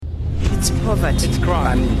It's poverty. It's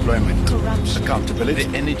crime. Unemployment. Corruption. Accountability.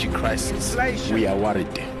 The energy crisis. Inflation. We are worried.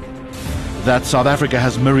 That South Africa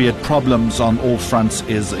has myriad problems on all fronts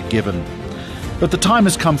is a given. But the time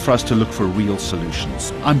has come for us to look for real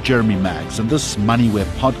solutions. I'm Jeremy Maggs, and this MoneyWeb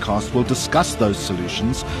podcast will discuss those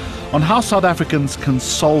solutions on how South Africans can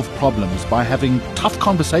solve problems by having tough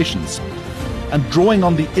conversations and drawing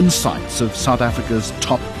on the insights of South Africa's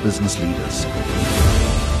top business leaders.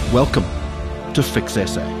 Welcome to Fix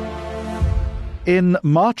SA. In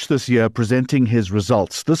March this year, presenting his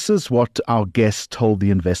results, this is what our guest told the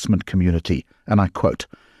investment community, and I quote,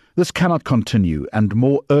 "This cannot continue, and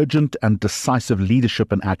more urgent and decisive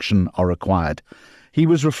leadership and action are required." He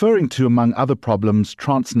was referring to, among other problems,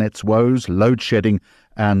 Transnet's woes, load shedding,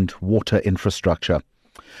 and water infrastructure.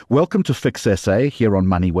 Welcome to Fix SA here on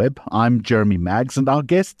MoneyWeb. I'm Jeremy Maggs, and our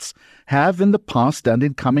guests have in the past and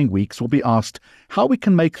in coming weeks will be asked how we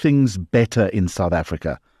can make things better in South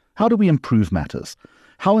Africa. How do we improve matters?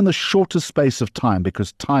 How in the shortest space of time,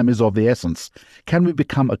 because time is of the essence, can we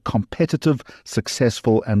become a competitive,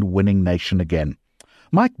 successful and winning nation again?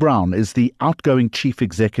 Mike Brown is the outgoing Chief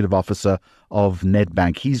Executive Officer of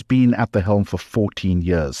Nedbank. He's been at the helm for 14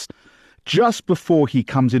 years. Just before he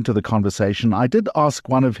comes into the conversation, I did ask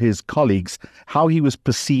one of his colleagues how he was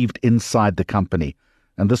perceived inside the company,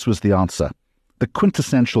 and this was the answer. The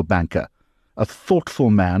quintessential banker, a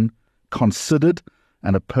thoughtful man, considered,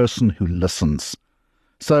 and a person who listens.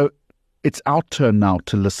 So it's our turn now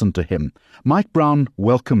to listen to him. Mike Brown,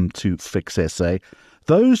 welcome to Fix SA.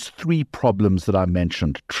 Those three problems that I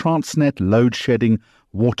mentioned, Transnet, load shedding,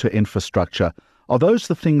 water infrastructure, are those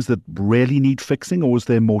the things that really need fixing, or is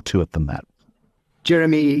there more to it than that?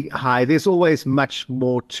 Jeremy, hi. There's always much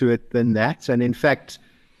more to it than that. And in fact,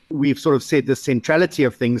 we've sort of said the centrality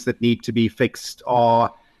of things that need to be fixed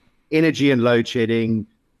are energy and load shedding,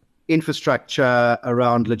 infrastructure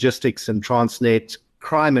around logistics and Transnet,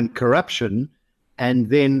 crime and corruption, and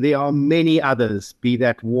then there are many others, be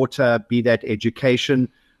that water, be that education.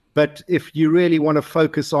 But if you really want to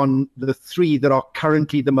focus on the three that are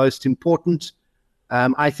currently the most important,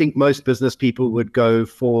 I think most business people would go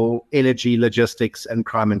for energy, logistics, and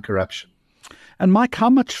crime and corruption. And Mike, how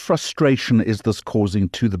much frustration is this causing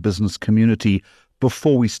to the business community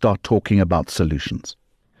before we start talking about solutions?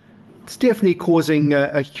 It's definitely causing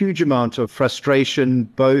a huge amount of frustration,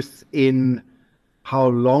 both in how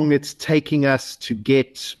long it's taking us to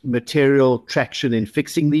get material traction in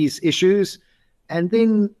fixing these issues, and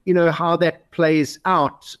then, how that plays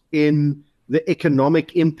out in the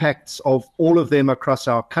economic impacts of all of them across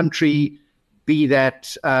our country, be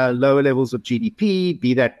that lower levels of GDP,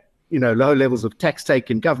 be that, lower levels of tax take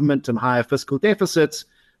in government and higher fiscal deficits.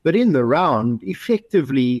 But in the round,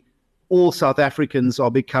 effectively, all South Africans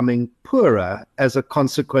are becoming poorer as a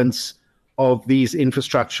consequence of these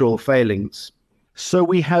infrastructural failings. So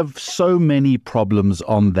we have so many problems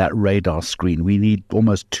on that radar screen. We need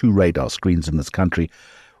almost 2 radar screens in this country.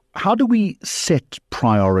 How do we set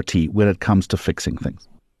priority when it comes to fixing things?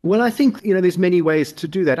 Well, I think, there's many ways to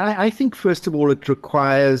do that. I think, first of all, it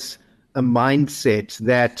requires a mindset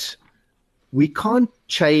that we can't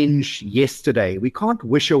change yesterday. We can't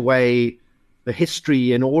wish away the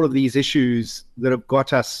history and all of these issues that have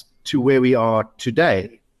got us to where we are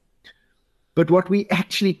today. But what we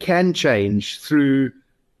actually can change through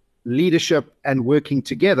leadership and working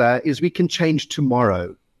together is we can change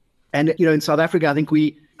tomorrow. And, in South Africa, I think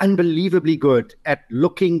we unbelievably good at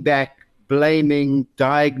looking back, blaming,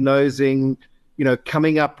 diagnosing,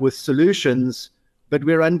 coming up with solutions, but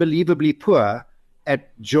we're unbelievably poor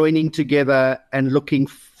at joining together and looking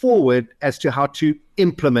forward as to how to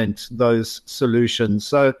implement those solutions.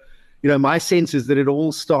 So, my sense is that it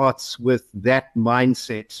all starts with that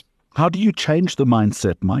mindset. How do you change the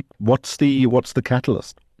mindset, Mike? What's the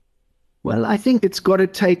catalyst? Well, I think it's got to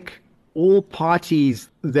take all parties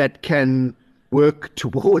that can work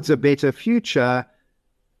towards a better future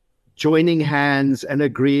joining hands and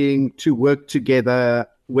agreeing to work together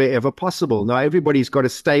wherever possible. Now, everybody's got to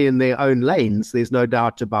stay in their own lanes. There's no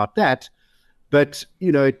doubt about that. But,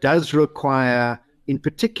 it does require, in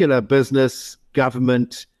particular, business,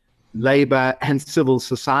 government, labor, and civil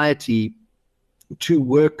society to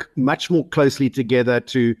work much more closely together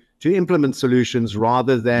to implement solutions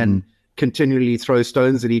rather than continually throw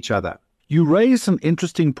stones at each other. You raise an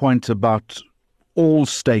interesting point about all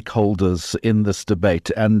stakeholders in this debate,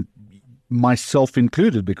 and myself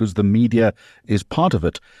included, because the media is part of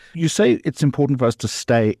it. You say it's important for us to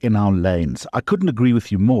stay in our lanes. I couldn't agree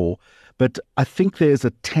with you more, but I think there's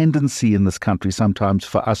a tendency in this country sometimes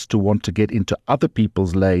for us to want to get into other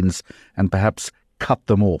people's lanes and perhaps cut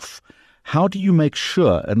them off. How do you make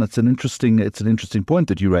sure, and it's an interesting point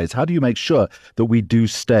that you raise, how do you make sure that we do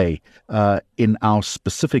stay in our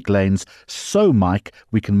specific lanes so, Mike,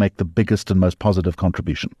 we can make the biggest and most positive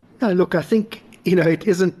contribution? No, look, I think, it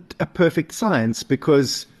isn't a perfect science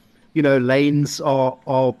because, lanes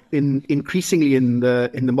are increasingly in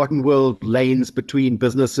the modern world, lanes between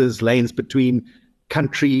businesses, lanes between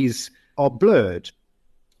countries are blurred.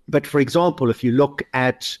 But for example, if you look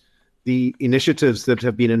at the initiatives that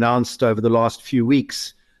have been announced over the last few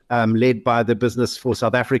weeks, led by the Business for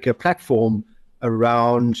South Africa platform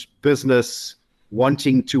around business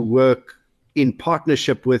wanting to work in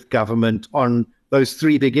partnership with government on those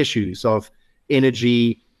three big issues of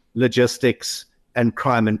energy, logistics, and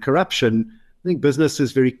crime and corruption, I think business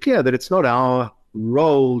is very clear that it's not our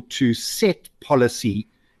role to set policy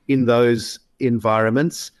in those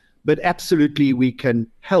environments, but absolutely we can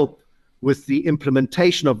help with the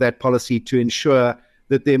implementation of that policy to ensure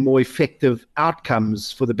that there are more effective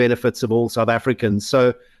outcomes for the benefits of all South Africans.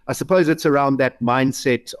 So I suppose it's around that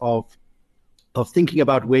mindset of thinking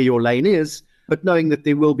about where your lane is, but knowing that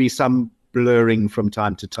there will be some blurring from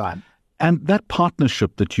time to time. And that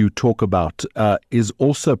partnership that you talk about is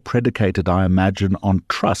also predicated, I imagine, on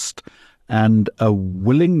trust and a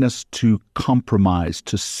willingness to compromise,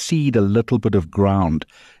 to cede a little bit of ground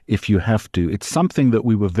if you have to. It's something that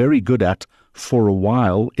we were very good at for a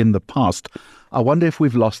while in the past. I wonder if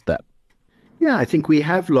we've lost that. Yeah, I think we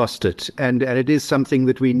have lost it. And it is something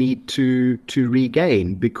that we need to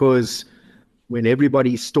regain, because when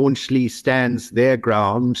everybody staunchly stands their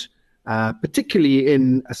ground, particularly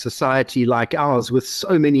in a society like ours with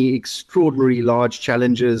so many extraordinary large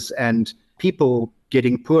challenges and people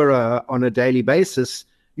getting poorer on a daily basis,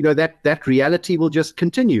 that reality will just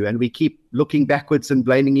continue. And we keep looking backwards and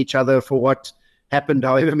blaming each other for what happened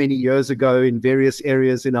however many years ago in various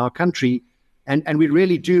areas in our country. And we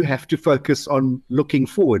really do have to focus on looking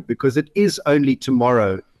forward, because it is only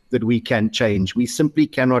tomorrow that we can change. We simply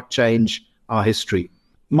cannot change our history.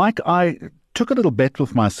 Mike, I took a little bet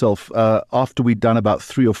with myself after we'd done about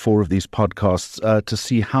 3 or 4 of these podcasts to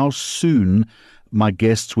see how soon my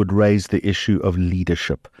guests would raise the issue of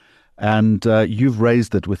leadership. And you've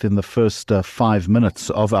raised it within the first 5 minutes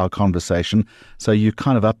of our conversation. So you're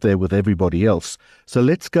kind of up there with everybody else. So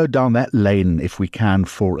let's go down that lane, if we can,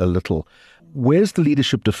 for a little. Where's the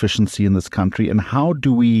leadership deficiency in this country, and how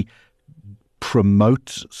do we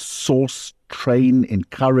promote, source, train,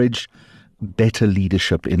 encourage better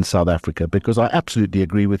leadership in South Africa? Because I absolutely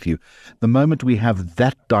agree with you. The moment we have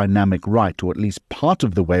that dynamic right, or at least part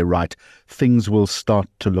of the way right, things will start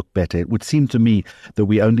to look better. It would seem to me that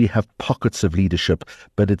we only have pockets of leadership,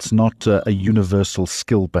 but it's not a universal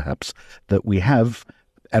skill, perhaps, that we have,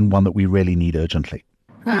 and one that we really need urgently.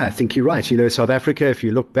 I think you're right. South Africa, if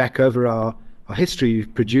you look back over our history,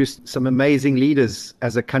 we've produced some amazing leaders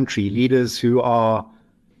as a country, leaders who are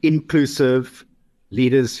inclusive,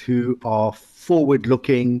 leaders who are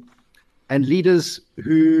forward-looking, and leaders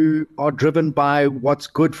who are driven by what's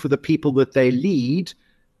good for the people that they lead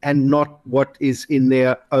and not what is in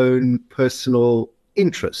their own personal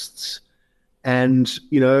interests. And,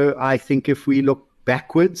 I think if we look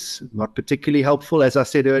backwards, not particularly helpful, as I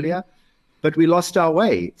said earlier, but we lost our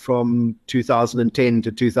way from 2010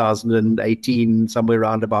 to 2018, somewhere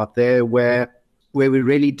around about there, where we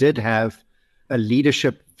really did have a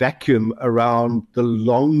leadership vacuum around the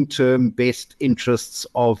long-term best interests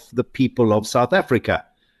of the people of South Africa.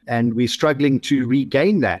 And we're struggling to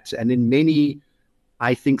regain that. And in many,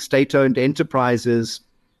 I think, state-owned enterprises,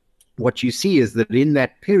 what you see is that in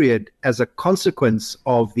that period, as a consequence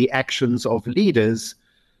of the actions of leaders,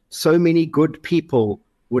 so many good people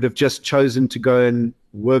would have just chosen to go and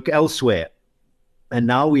work elsewhere. And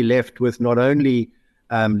now we're left with not only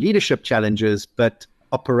leadership challenges, but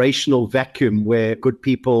operational vacuum where good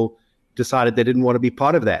people decided they didn't want to be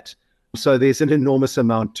part of that. So there's an enormous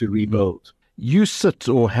amount to rebuild. You sit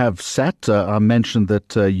or have sat, I mentioned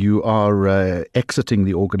that you are exiting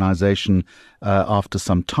the organization after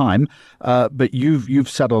some time, but you've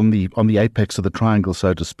sat on the apex of the triangle,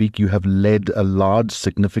 so to speak. You have led a large,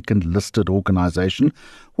 significant listed organization.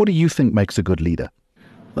 What do you think makes a good leader?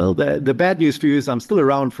 Well, the bad news for you is I'm still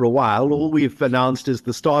around for a while. All we've announced is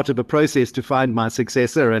the start of a process to find my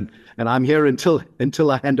successor, and I'm here until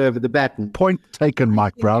I hand over the baton. Point taken,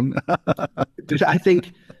 Mike Brown. I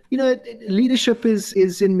think, leadership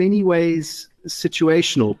is in many ways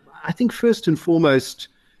situational. I think first and foremost,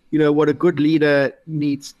 what a good leader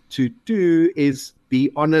needs to do is be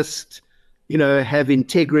honest, have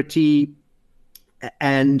integrity,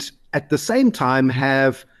 and at the same time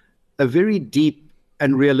have a very deep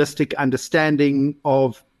and realistic understanding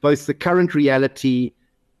of both the current reality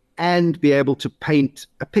and be able to paint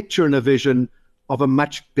a picture and a vision of a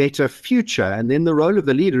much better future. And then the role of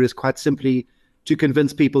the leader is quite simply to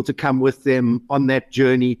convince people to come with them on that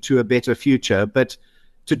journey to a better future. But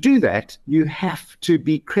to do that, you have to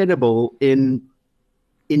be credible in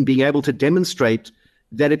being able to demonstrate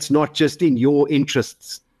that it's not just in your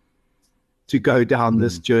interests to go down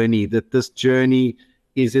this journey, that this journey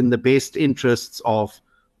is in the best interests of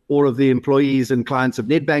all of the employees and clients of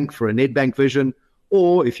Nedbank for a Nedbank vision,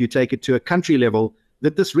 or if you take it to a country level,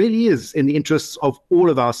 that this really is in the interests of all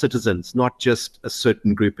of our citizens, not just a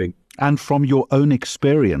certain grouping. And from your own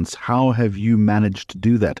experience, how have you managed to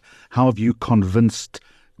do that? How have you convinced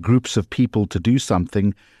groups of people to do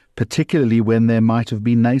something, particularly when there might have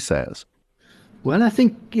been naysayers? Well, I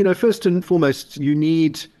think, first and foremost, you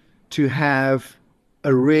need to have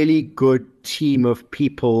a really good team of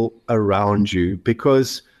people around you,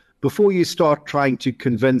 because before you start trying to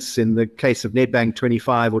convince, in the case of Nedbank,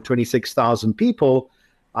 25 or 26,000 people,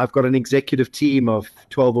 I've got an executive team of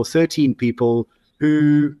 12 or 13 people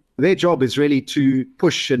who their job is really to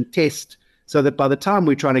push and test, so that by the time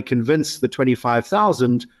we're trying to convince the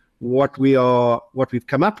 25,000, what we've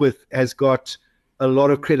come up with has got a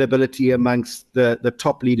lot of credibility amongst the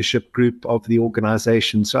top leadership group of the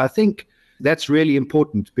organization. So I think that's really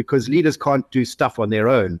important, because leaders can't do stuff on their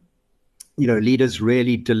own. Leaders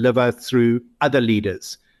really deliver through other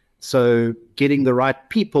leaders. So getting the right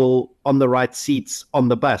people on the right seats on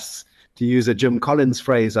the bus, to use a Jim Collins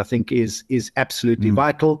phrase, I think is absolutely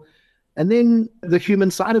vital. And then the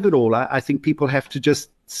human side of it all, I think people have to just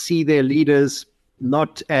see their leaders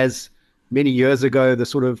not as many years ago, the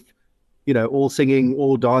sort of, all singing,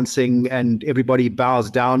 all dancing, and everybody bows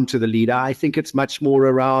down to the leader. I think it's much more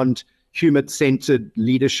around human-centered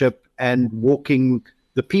leadership and walking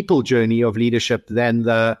the people journey of leadership than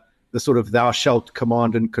the sort of thou shalt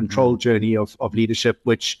command and control journey of leadership,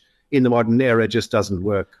 which in the modern era just doesn't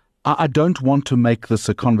work. I don't want to make this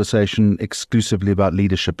a conversation exclusively about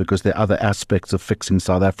leadership, because there are other aspects of fixing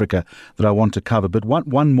South Africa that I want to cover. But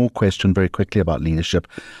one more question very quickly about leadership.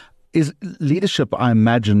 Is leadership, I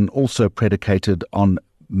imagine, also predicated on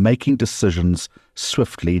making decisions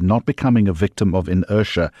swiftly, not becoming a victim of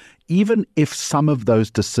inertia, even if some of those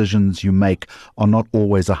decisions you make are not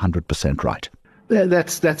always 100% right?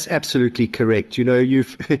 That's absolutely correct.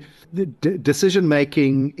 Decision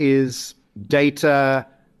making is data,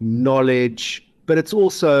 knowledge, but it's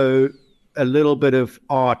also a little bit of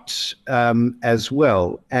art as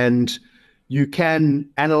well. And you can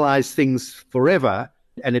analyze things forever,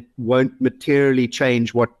 and it won't materially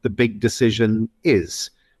change what the big decision is.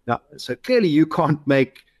 Now, so clearly you can't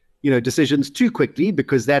make decisions too quickly,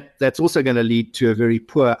 because that's also going to lead to a very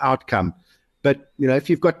poor outcome. But if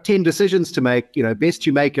you've got 10 decisions to make, best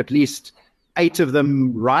you make at least 8 of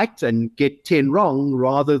them right and get 10 wrong,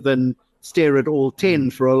 rather than stare at all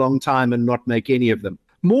 10 for a long time and not make any of them.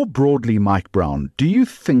 More broadly, Mike Brown, do you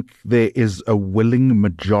think there is a willing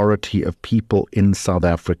majority of people in South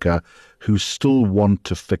Africa who still want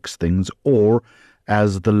to fix things, or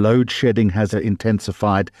as the load shedding has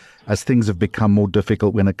intensified, as things have become more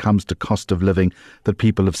difficult when it comes to cost of living, that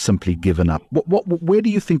people have simply given up? Where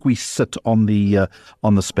do you think we sit on the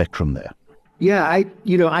spectrum there? Yeah,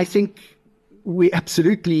 I think we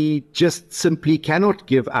absolutely just simply cannot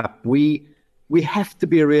give up. We have to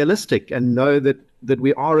be realistic and know that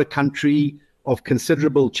we are a country of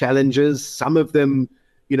considerable challenges, some of them,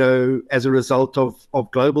 as a result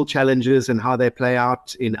of global challenges and how they play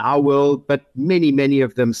out in our world, but many, many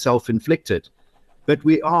of them self-inflicted. But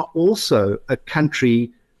we are also a country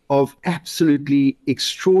of absolutely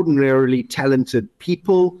extraordinarily talented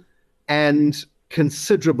people and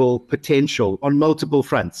considerable potential on multiple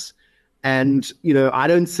fronts. And, I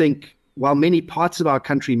don't think, while many parts of our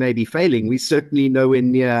country may be failing, we're certainly nowhere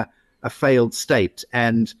near a failed state.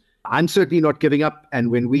 And I'm certainly not giving up.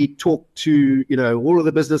 And when we talk to, all of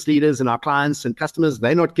the business leaders and our clients and customers,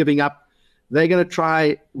 they're not giving up. They're going to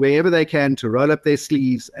try wherever they can to roll up their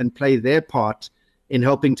sleeves and play their part in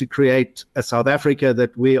helping to create a South Africa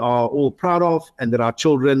that we are all proud of and that our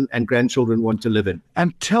children and grandchildren want to live in.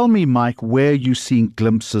 And tell me, Mike, where you're seeing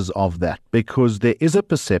glimpses of that, because there is a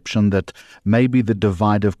perception that maybe the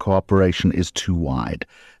divide of cooperation is too wide,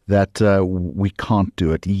 that we can't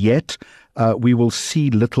do it. Yet we will see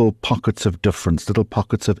little pockets of difference, little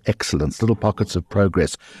pockets of excellence, little pockets of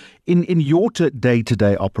progress. In your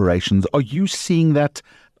day-to-day operations, are you seeing that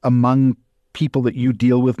among people that you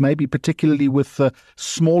deal with, maybe particularly with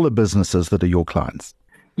smaller businesses that are your clients?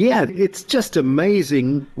 Yeah, it's just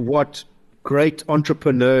amazing what great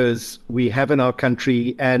entrepreneurs we have in our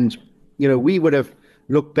country. And, we would have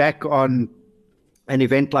looked back on an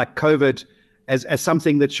event like COVID as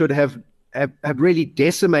something that should have really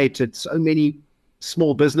decimated so many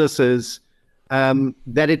small businesses,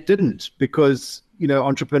 that it didn't, because,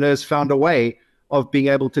 entrepreneurs found a way of being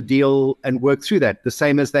able to deal and work through that, the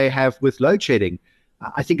same as they have with load shedding.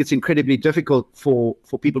 I think it's incredibly difficult for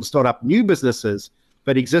people to start up new businesses,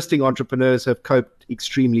 but existing entrepreneurs have coped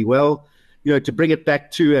extremely well. To bring it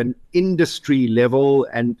back to an industry level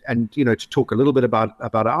and to talk a little bit about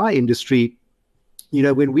our industry,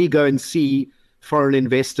 when we go and see foreign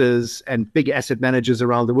investors and big asset managers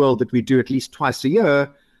around the world, that we do at least twice a year,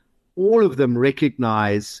 all of them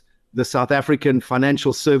recognize the South African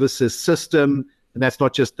financial services system. And that's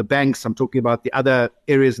not just the banks. I'm talking about the other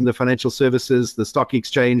areas in the financial services, the stock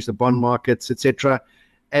exchange, the bond markets, etc.,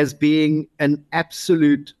 as being an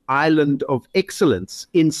absolute island of excellence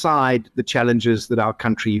inside the challenges that our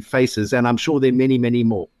country faces. And I'm sure there are many, many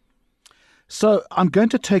more. So I'm going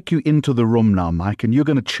to take you into the room now, Mike, and you're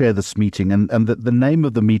going to chair this meeting. And the name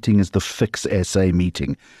of the meeting is the Fix SA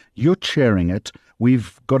meeting. You're chairing it.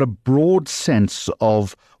 We've got a broad sense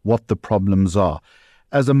of what the problems are.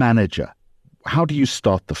 As a manager, how do you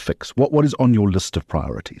start the fix? What is on your list of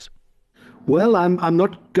priorities? Well, I'm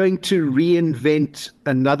not going to reinvent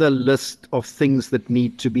another list of things that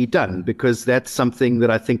need to be done, because that's something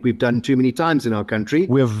that I think we've done too many times in our country.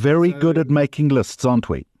 We're very good at making lists, aren't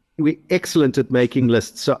we? We're excellent at making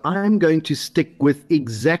lists. So I'm going to stick with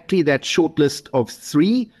exactly that short list of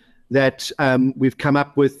 3 that we've come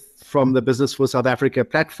up with from the Business for South Africa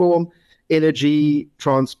platform: energy,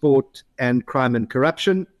 transport, and crime and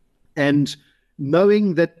corruption. And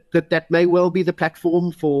knowing that may well be the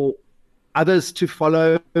platform for others to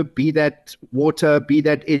follow, be that water, be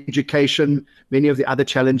that education, many of the other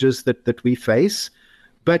challenges that we face.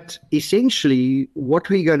 But essentially, what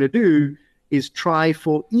we're going to do is try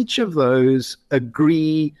for each of those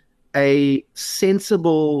agree a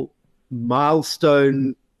sensible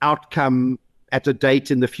milestone outcome at a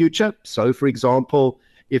date in the future. So, for example,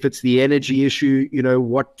 if it's the energy issue,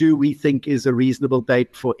 what do we think is a reasonable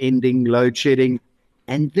date for ending load shedding?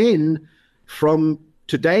 And then from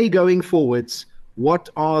today going forwards, what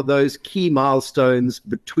are those key milestones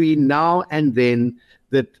between now and then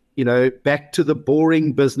that, back to the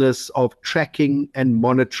boring business of tracking and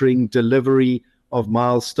monitoring delivery of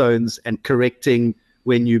milestones and correcting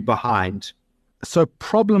when you're behind? So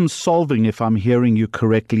problem solving, if I'm hearing you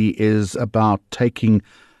correctly, is about taking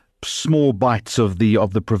small bites of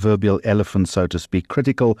the proverbial elephant, so to speak.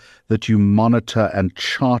 Critical that you monitor and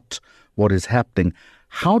chart what is happening.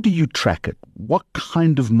 How do you track it? What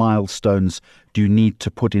kind of milestones do you need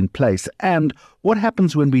to put in place? And what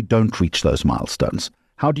happens when we don't reach those milestones?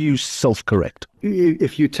 How do you self-correct?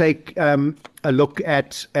 If you take a look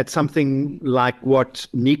at something like what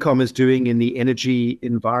NECOM is doing in the energy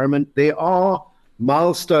environment, there are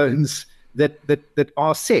milestones that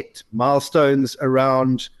are set, milestones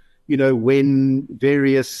around when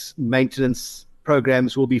various maintenance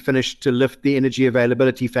programs will be finished to lift the energy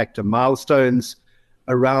availability factor, milestones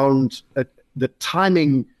around the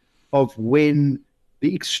timing of when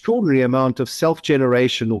the extraordinary amount of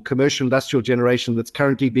self-generation or commercial industrial generation that's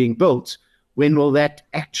currently being built, when will that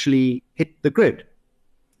actually hit the grid?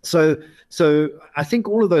 So I think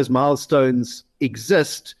all of those milestones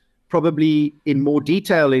exist, probably in more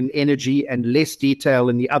detail in energy and less detail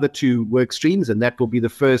in the other 2 work streams, and that will be the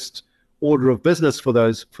first order of business for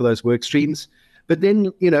those work streams. But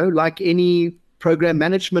then, like any program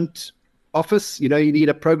management office, you need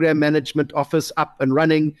a program management office up and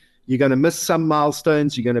running. You're going to miss some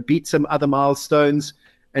milestones, you're going to beat some other milestones,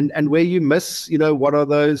 and where you miss, what are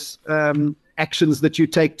those actions that you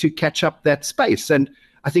take to catch up that space? And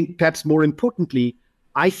I think perhaps more importantly,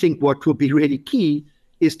 I think what will be really key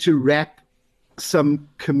is to wrap some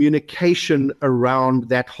communication around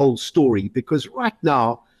that whole story, because right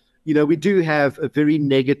now, we do have a very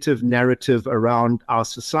negative narrative around our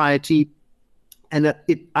society. And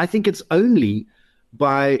I think it's only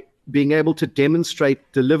by being able to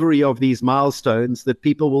demonstrate delivery of these milestones that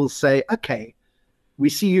people will say, okay, we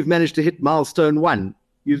see you've managed to hit milestone 1,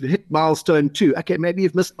 you've hit milestone 2, okay, maybe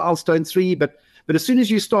you've missed milestone 3, but as soon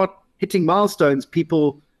as you start hitting milestones,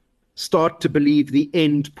 people start to believe the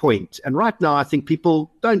end point. And right now, I think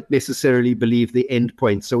people don't necessarily believe the end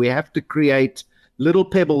point. So we have to create little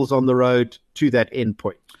pebbles on the road to that end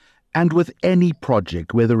point. And with any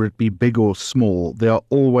project, whether it be big or small, there are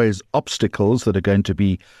always obstacles that are going to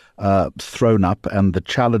be thrown up, and the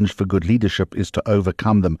challenge for good leadership is to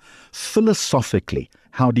overcome them. Philosophically,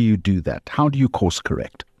 how do you do that? How do you course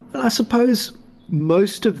correct? Well, I suppose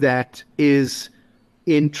most of that is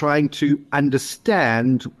in trying to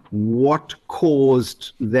understand what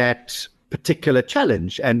caused that particular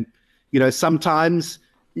challenge. And, Sometimes,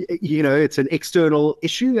 it's an external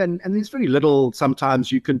issue, and there's very little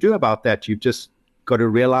sometimes you can do about that. You've just got to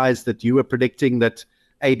realize that you were predicting that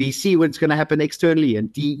ABC was going to happen externally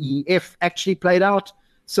and DEF actually played out.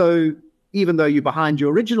 So even though you're behind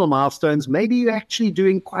your original milestones, maybe you're actually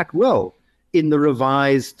doing quite well in the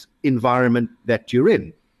revised environment that you're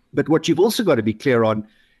in. But what you've also got to be clear on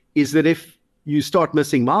is that if you start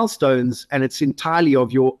missing milestones and it's entirely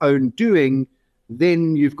of your own doing,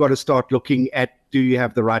 then you've got to start looking at, do you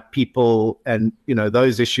have the right people and,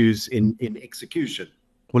 those issues in execution.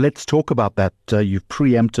 Well, let's talk about that. You've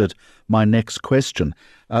preempted my next question.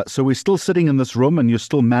 So we're still sitting in this room and you're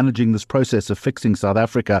still managing this process of fixing South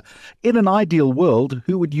Africa. In an ideal world,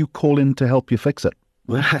 who would you call in to help you fix it?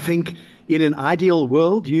 Well, I think in an ideal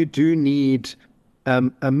world, you do need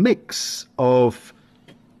a mix of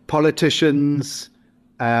politicians.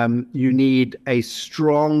 You need a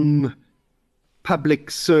strong public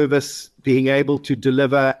service being able to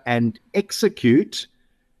deliver and execute.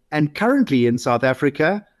 And currently in South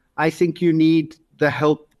Africa, I think you need the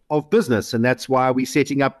help of business. And that's why we're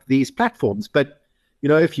setting up these platforms. But,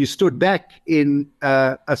 if you stood back in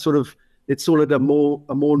a sort of, let's call it a more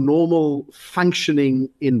normal functioning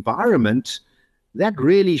environment, that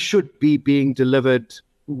really should be being delivered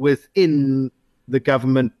within the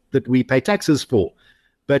government that we pay taxes for.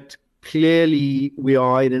 But clearly, we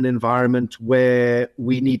are in an environment where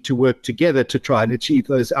we need to work together to try and achieve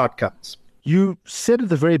those outcomes. You said at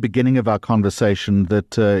the very beginning of our conversation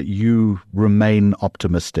that you remain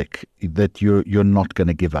optimistic, that you're not going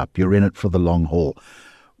to give up. You're in it for the long haul.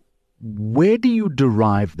 Where do you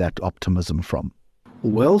derive that optimism from?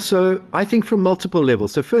 Well, so I think from multiple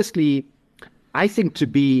levels. So firstly, I think to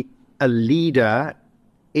be a leader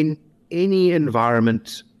in any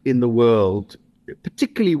environment in the world,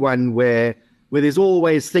 particularly one where there's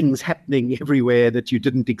always things happening everywhere that you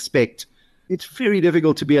didn't expect, it's very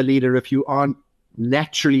difficult to be a leader if you aren't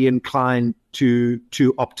naturally inclined to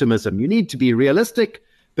optimism. You need to be realistic,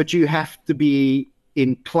 but you have to be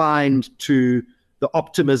inclined to the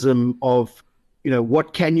optimism of,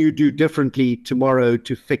 what can you do differently tomorrow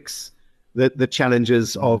to fix the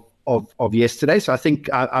challenges of yesterday. So I think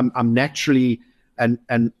I'm naturally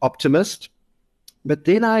an optimist. But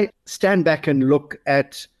then I stand back and look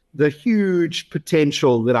at the huge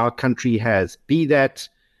potential that our country has, be that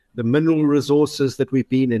the mineral resources that we've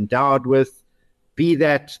been endowed with, be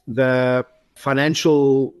that the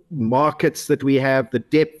financial markets that we have, the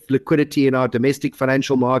depth, liquidity in our domestic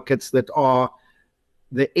financial markets that are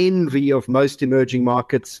the envy of most emerging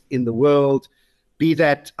markets in the world, be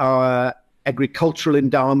that our agricultural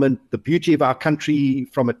endowment, the beauty of our country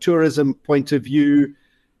from a tourism point of view,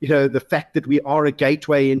 the fact that we are a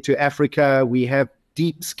gateway into Africa, we have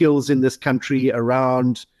deep skills in this country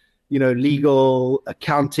around legal,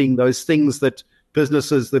 accounting, those things that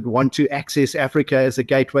businesses that want to access Africa as a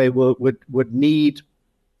gateway would need.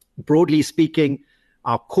 Broadly speaking,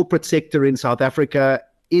 our corporate sector in South Africa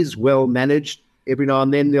is well managed. Every now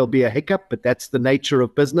and then there'll be a hiccup, but that's the nature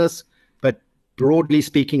of business. But broadly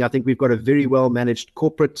speaking, I think we've got a very well managed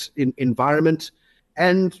corporate environment.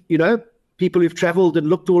 And, people who've traveled and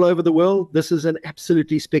looked all over the world, this is an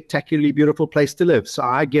absolutely spectacularly beautiful place to live. So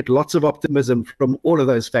I get lots of optimism from all of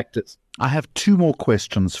those factors. I have two more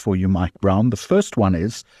questions for you, Mike Brown. The first one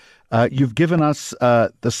is, you've given us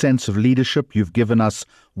the sense of leadership. You've given us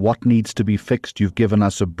what needs to be fixed. You've given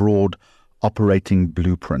us a broad operating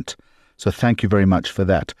blueprint. So thank you very much for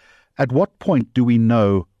that. At what point do we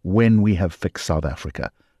know when we have fixed South Africa,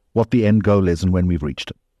 what the end goal is and when we've reached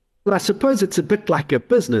it? Well, I suppose it's a bit like a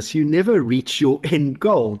business. You never reach your end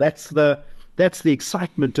goal. That's the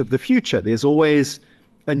excitement of the future. There's always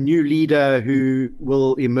a new leader who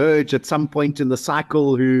will emerge at some point in the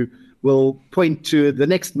cycle who will point to the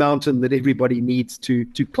next mountain that everybody needs to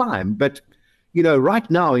climb. But,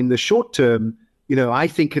 right now in the short term, I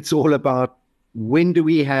think it's all about when do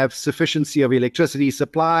we have sufficiency of electricity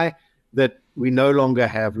supply that we no longer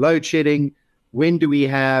have load shedding? When do we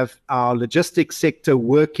have our logistics sector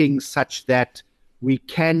working such that we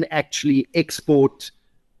can actually export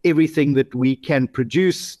everything that we can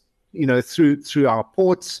produce, through our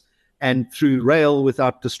ports and through rail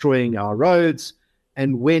without destroying our roads?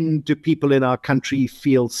 And when do people in our country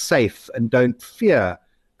feel safe and don't fear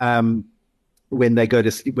when they go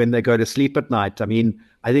to sleep at night? I mean,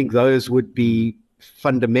 I think those would be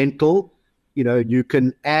fundamental. You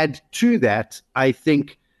can add to that, I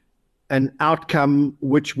think, an outcome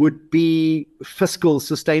which would be fiscal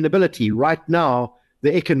sustainability. Right now,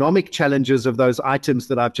 the economic challenges of those items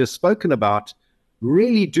that I've just spoken about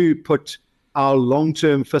really do put our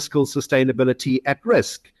long-term fiscal sustainability at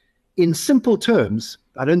risk. In simple terms,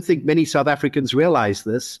 I don't think many South Africans realize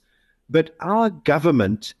this, but our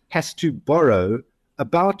government has to borrow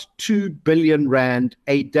about 2 billion rand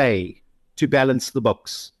a day to balance the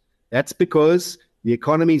books. That's because the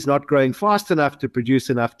economy is not growing fast enough to produce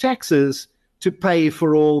enough taxes to pay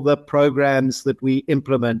for all the programs that we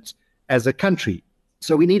implement as a country.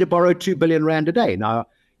 So we need to borrow 2 billion rand a day. Now,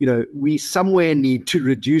 we somewhere need to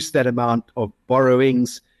reduce that amount of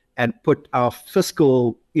borrowings and put our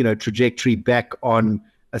fiscal, trajectory back on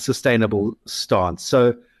a sustainable stance.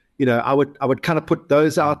 So, I would kind of put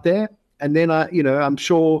those out there. And then, I'm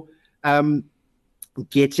sure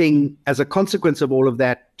getting, as a consequence of all of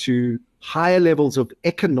that, to higher levels of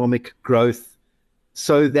economic growth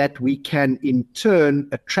so that we can, in turn,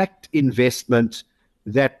 attract investment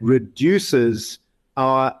that reduces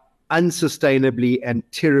our unsustainably and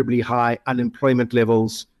terribly high unemployment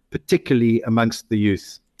levels, particularly amongst the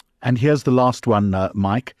youth. And here's the last one,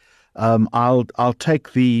 Mike. I'll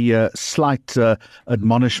take the slight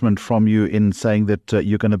admonishment from you in saying that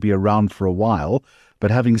you're going to be around for a while. But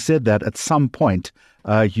having said that, at some point,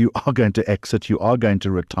 you are going to exit, you are going to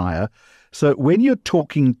retire. So when you're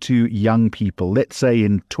talking to young people, let's say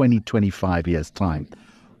in 20, 25 years' time,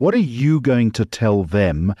 what are you going to tell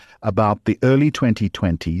them about the early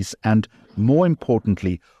 2020s? And more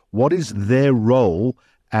importantly, what is their role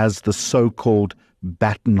as the so-called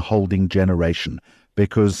baton-holding generation?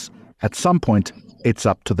 Because at some point, it's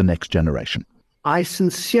up to the next generation. I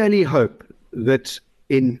sincerely hope that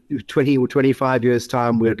in 20 or 25 years'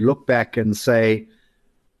 time, we'd look back and say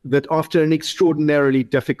that after an extraordinarily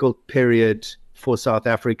difficult period for South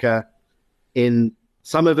Africa, in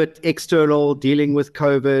some of it external, dealing with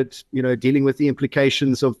COVID, dealing with the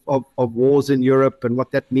implications of wars in Europe and what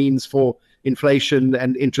that means for inflation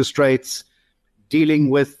and interest rates, dealing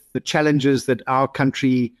with the challenges that our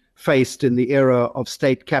country faced in the era of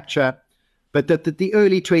state capture, but that the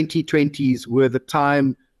early 2020s were the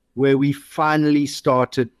time where we finally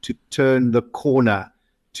started to turn the corner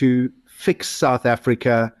to fix South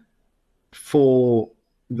Africa for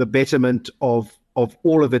the betterment of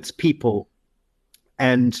all of its people.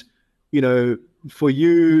 And, for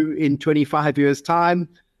you in 25 years' time,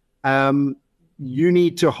 you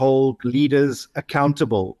need to hold leaders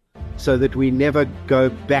accountable so that we never go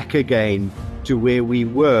back again to where we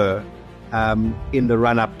were in the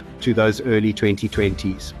run-up to those early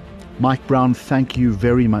 2020s. Mike Brown, thank you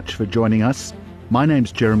very much for joining us. My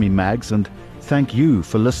name's Jeremy Maggs, and thank you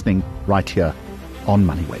for listening right here on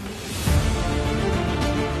MoneyWeb.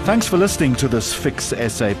 Thanks for listening to this Fix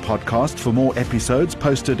SA podcast. For more episodes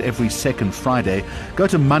posted every second Friday, go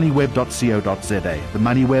to moneyweb.co.za, the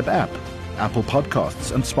MoneyWeb app, Apple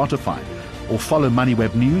Podcasts and Spotify, or follow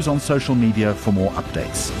MoneyWeb News on social media for more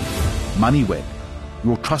updates. MoneyWeb,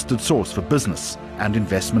 your trusted source for business and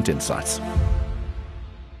investment insights.